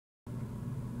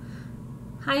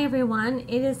Hi everyone,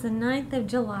 it is the 9th of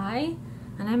July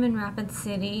and I'm in Rapid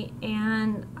City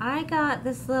and I got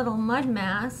this little mud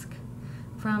mask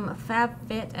from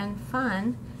FabFit and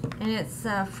Fun and it's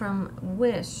from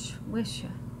Whish,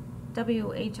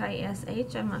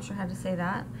 W-H-I-S-H, I'm not sure how to say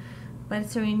that, but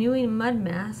it's a renewing mud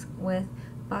mask with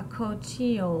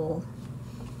bakuchiol.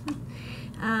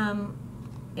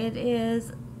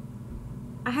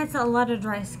 I had a lot of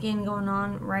dry skin going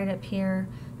on right up here,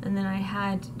 and then I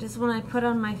had, just when I put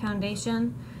on my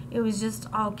foundation, it was just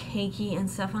all cakey and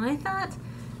stuff, and I thought,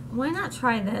 why not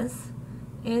try this?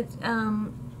 It's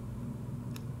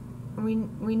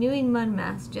renewing mud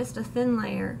mask, just a thin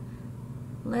layer,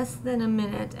 less than a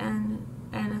minute, and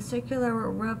a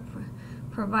circular rub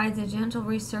provides a gentle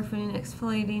resurfacing and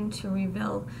exfoliating to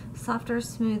reveal softer,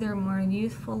 smoother, more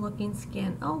youthful looking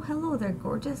skin. Oh, hello there,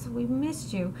 gorgeous. We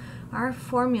missed you. Our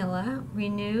formula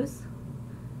renews,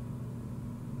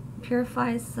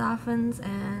 purifies, softens,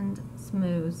 and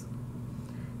smooths.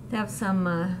 They have some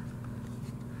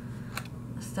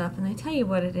stuff, and they tell you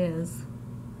what it is.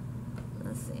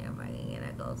 Let's see if I can get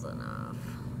it close enough.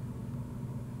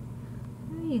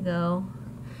 There you go.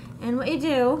 And what you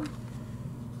do,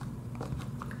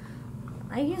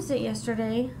 I used it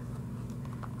yesterday,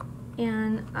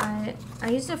 and I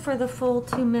used it for the full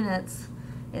 2 minutes.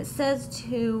 It says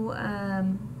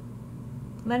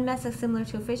mud mask is similar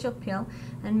to a facial peel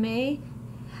and may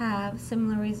have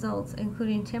similar results,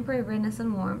 including temporary redness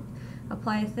and warmth.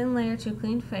 Apply a thin layer to a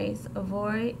clean face.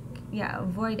 Avoid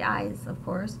eyes, of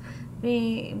course.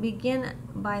 Begin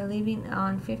by leaving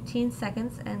on 15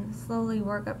 seconds and slowly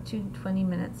work up to 20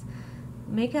 minutes.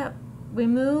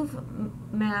 Remove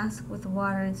mask with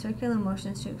water and circular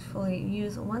motions to exfoliate.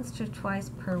 Use once to twice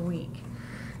per week.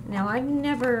 Now, I've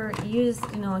never used,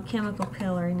 a chemical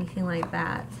peel or anything like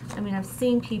that. I mean, I've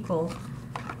seen people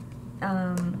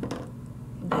that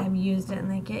have used it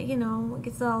and they get, it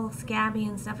gets all scabby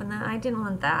and stuff, and that I didn't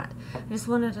want that. I just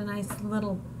wanted a nice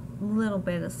little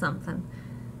bit of something.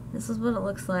 This is what it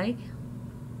looks like.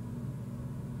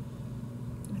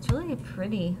 It's really a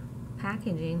pretty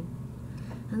packaging.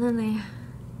 And then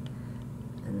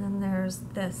there's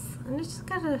this, and it's just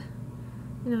gotta,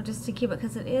 just to keep it,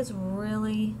 because it is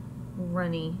really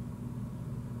runny.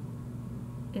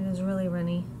 It is really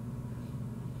runny,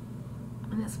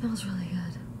 and it smells really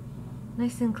good.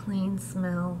 Nice and clean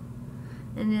smell,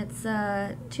 and it's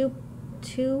two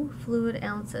fluid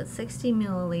ounces, 60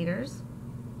 milliliters.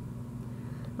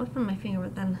 I opened my finger,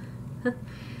 but then,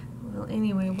 well,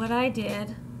 anyway, what I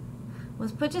did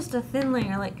was put just a thin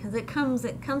layer, because it comes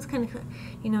kind of,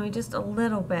 just a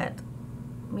little bit,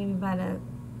 maybe about a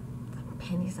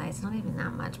penny size, not even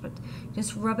that much, but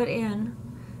just rub it in,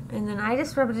 and then I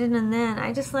just rub it in, and then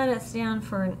I just let it stand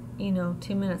for,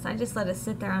 2 minutes. I just let it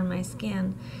sit there on my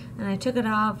skin, and I took it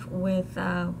off with,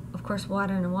 of course,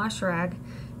 water and a wash rag,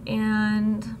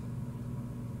 and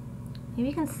if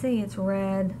you can see, it's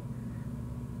red.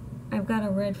 I've got a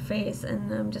red face, and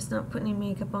I'm just not putting any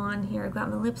makeup on here. I've got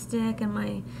my lipstick and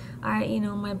my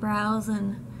my brows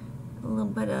and a little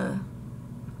bit of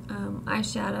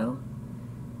eyeshadow.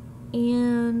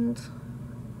 And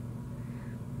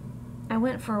I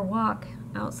went for a walk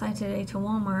outside today to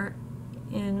Walmart,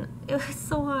 and it was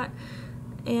so hot.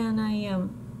 And I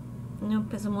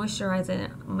put some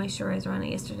moisturizer on it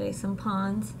yesterday. Some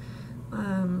Pond's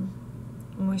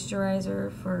moisturizer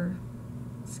for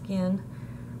skin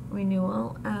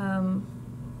renewal.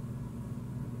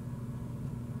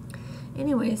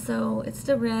 Anyway, so it's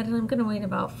still red, and I'm going to wait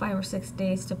about 5 or 6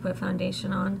 days to put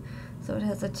foundation on so it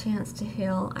has a chance to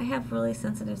heal. I have really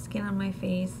sensitive skin on my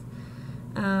face.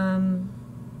 I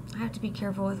have to be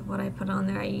careful with what I put on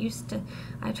there. I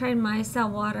tried micelle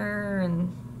water,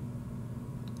 and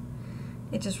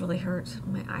it just really hurt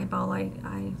my eyeball.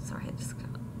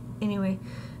 Anyway,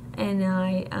 and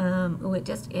it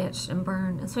just itched and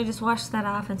burned, and so I just washed that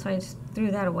off, and so I just threw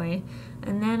that away.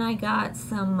 And then I got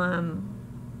some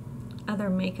other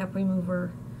makeup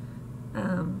remover,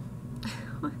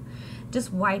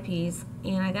 just wipies,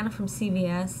 and I got them from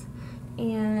CVS,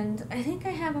 and I think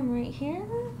I have them right here.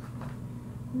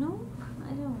 No,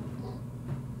 I don't.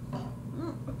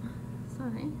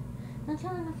 Sorry, I'm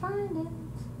trying to find it.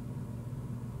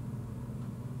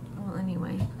 Well,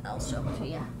 anyway, I'll show it to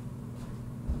you.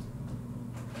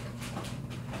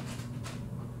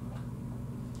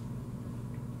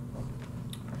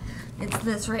 It's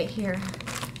this right here,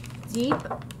 Deep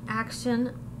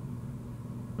Action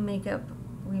Makeup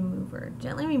Remover.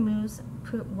 Gently removes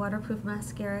waterproof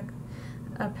mascara,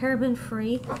 paraben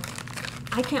free.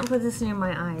 I can't put this near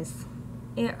my eyes.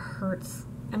 It hurts.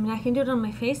 I mean, I can do it on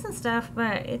my face and stuff,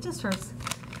 but it just hurts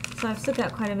So I've still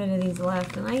got quite a bit of these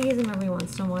left, and I use them every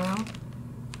once in a while.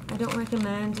 I don't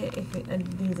recommend it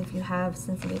these if you have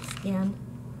sensitive skin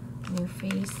on your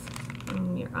face,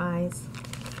 on your eyes.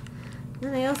 And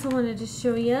then I also wanted to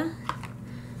show you,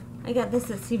 I got this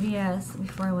at CVS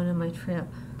before I went on my trip.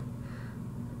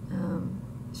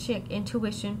 Schick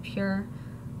Intuition Pure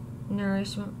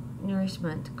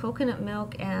Nourishment, coconut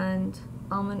milk and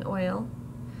almond oil,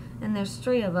 and there's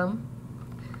 3 of them.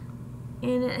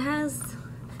 And it has,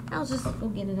 we'll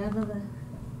get it out of the,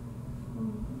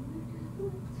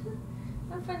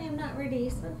 I'm funny, I'm not ready,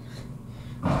 so,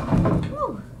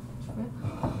 oh, is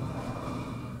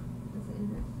it in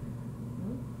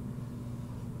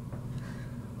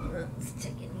there? It's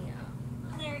taking me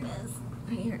out. There it is.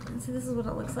 Right here. So this is what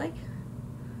it looks like.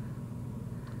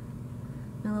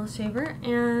 My little shaver,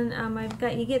 and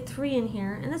you get 3 in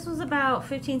here, and this was about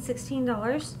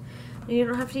 $15–16. And you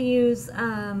don't have to use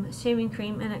shaving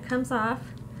cream, and it comes off.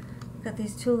 Got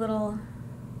these 2 little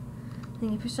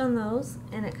thing, you push on those,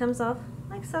 and it comes off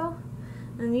like so,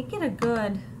 and you get a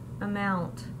good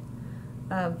amount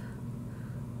of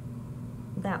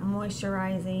that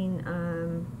moisturizing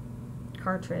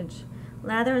cartridge.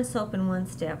 Lather and soap in 1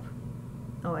 step.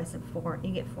 Oh, I said 4.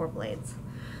 You get 4 blades,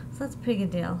 so that's a pretty good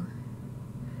deal.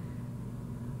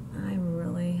 I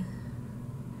really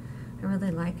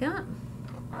like it.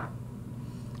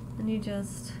 And you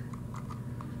just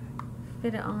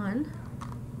fit it on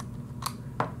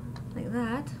like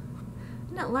that,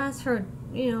 and it lasts for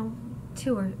 2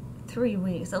 or 3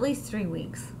 weeks, at least 3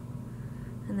 weeks.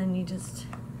 And then you just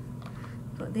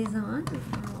put these on.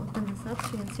 I'll open this up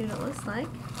so you can see what it looks like.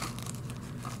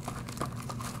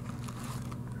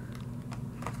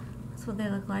 That's what they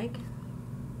look like.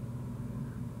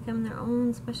 Come in their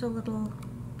own special little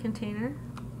container.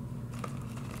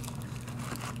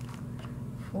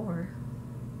 4.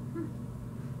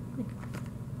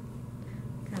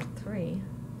 Got 3.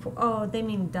 4. Oh, they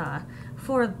mean duh.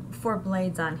 4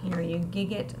 blades on here. You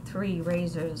get 3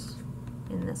 razors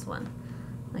in this one.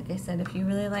 Like I said, if you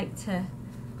really like to,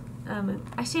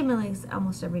 I shave my legs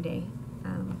almost every day.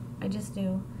 I just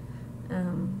do,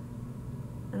 and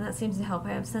that seems to help. I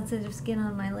have sensitive skin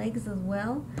on my legs as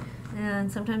well,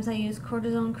 and sometimes I use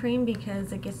cortisone cream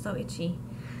because it gets so itchy.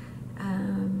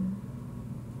 I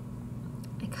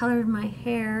colored my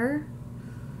hair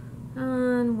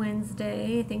on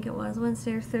Wednesday, I think it was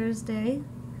Wednesday or Thursday,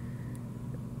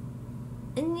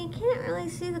 and you can't really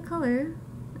see the color.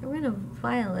 I went a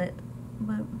violet,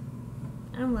 but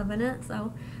I'm loving it.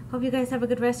 So hope you guys have a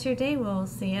good rest of your day. We'll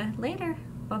see you later.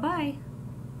 Bye bye.